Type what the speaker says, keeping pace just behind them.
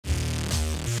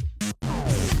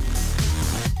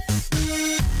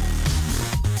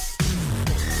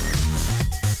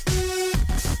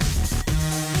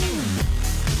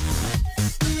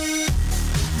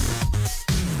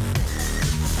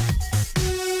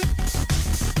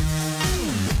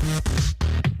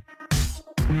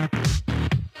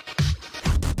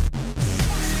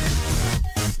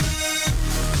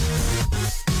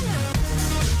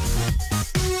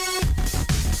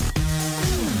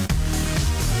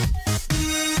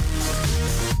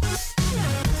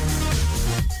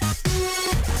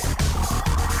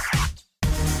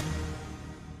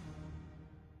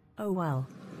Well,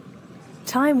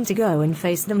 time to go and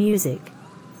face the music.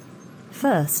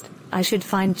 First, I should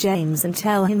find James and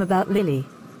tell him about Lily.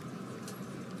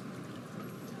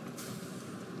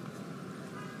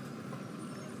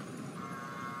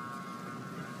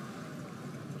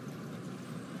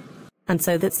 And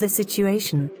so that's the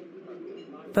situation.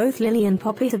 Both Lily and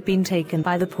Poppy have been taken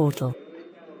by the portal.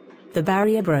 The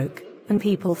barrier broke, and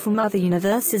people from other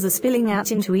universes are spilling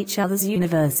out into each other's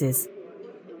universes.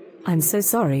 I'm so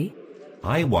sorry.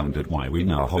 I wondered why we're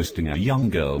now hosting a young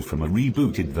girl from a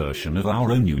rebooted version of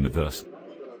our own universe.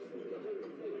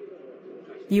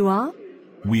 You are?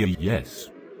 Yes.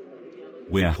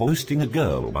 We're hosting a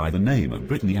girl by the name of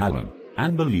Brittany Allen,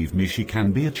 and believe me, she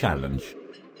can be a challenge.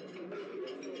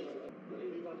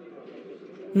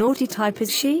 Naughty type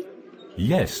is she?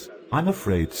 Yes, I'm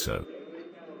afraid so.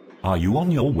 Are you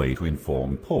on your way to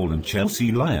inform Paul and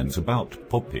Chelsea Lyons about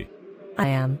Poppy? I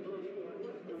am.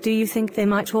 Do you think they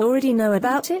might already know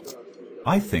about it?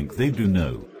 I think they do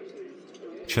know.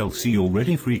 Chelsea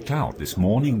already freaked out this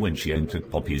morning when she entered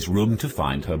Poppy's room to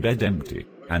find her bed empty,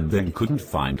 and then couldn't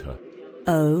find her.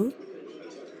 Oh?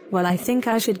 Well, I think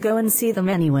I should go and see them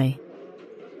anyway.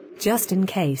 Just in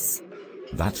case.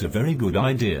 That's a very good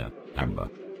idea, Amber.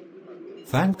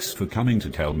 Thanks for coming to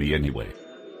tell me anyway.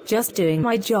 Just doing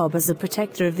my job as a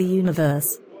protector of the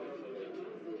universe.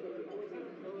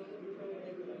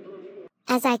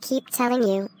 As I keep telling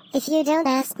you, if you don't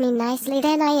ask me nicely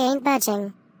then I ain't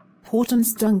budging.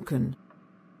 Hortense Duncan.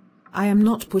 I am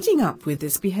not putting up with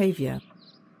this behavior.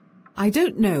 I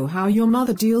don't know how your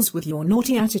mother deals with your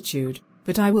naughty attitude,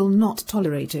 but I will not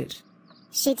tolerate it.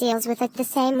 She deals with it the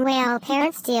same way all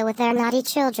parents deal with their naughty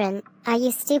children. Are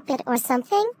you stupid or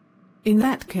something? In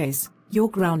that case, you're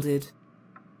grounded.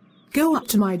 Go up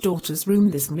to my daughter's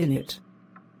room this minute.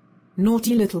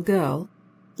 Naughty little girl.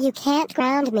 You can't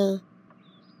ground me.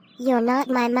 You're not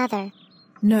my mother.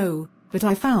 No, but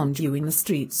I found you in the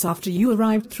streets after you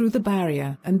arrived through the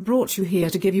barrier and brought you here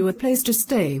to give you a place to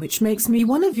stay, which makes me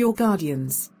one of your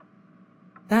guardians.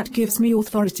 That gives me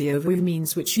authority over you,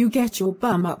 means which you get your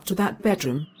bum up to that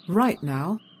bedroom, right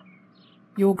now.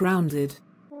 You're grounded.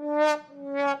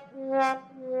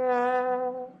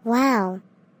 Wow.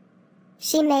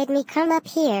 She made me come up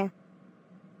here.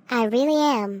 I really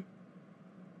am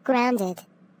grounded.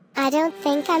 I don't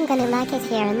think I'm gonna like it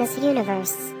here in this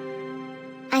universe.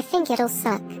 I think it'll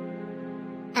suck.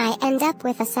 I end up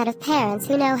with a set of parents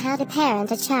who know how to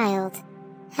parent a child.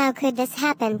 How could this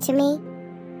happen to me?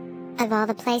 Of all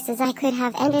the places I could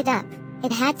have ended up,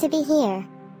 it had to be here.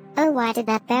 Oh, why did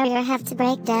that barrier have to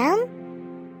break down?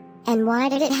 And why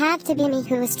did it have to be me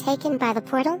who was taken by the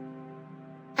portal?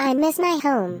 I miss my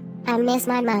home, I miss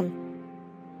my mum.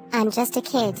 I'm just a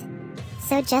kid.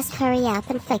 So just hurry up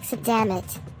and fix it, damn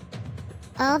it.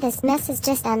 All this mess is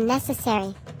just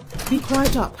unnecessary. Be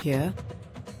quiet up here.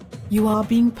 You are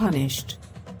being punished.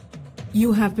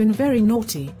 You have been very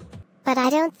naughty. But I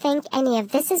don't think any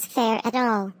of this is fair at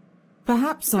all.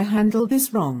 Perhaps I handled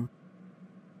this wrong.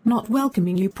 Not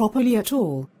welcoming you properly at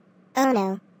all. Oh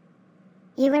no.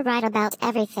 You were right about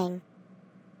everything.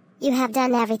 You have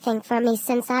done everything for me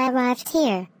since I arrived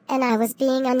here, and I was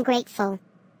being ungrateful.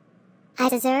 I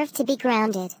deserve to be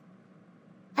grounded.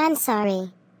 I'm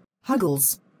sorry.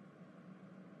 Huggles.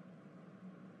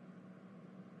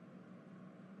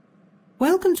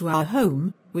 Welcome to our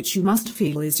home, which you must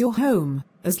feel is your home,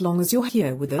 as long as you're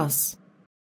here with us.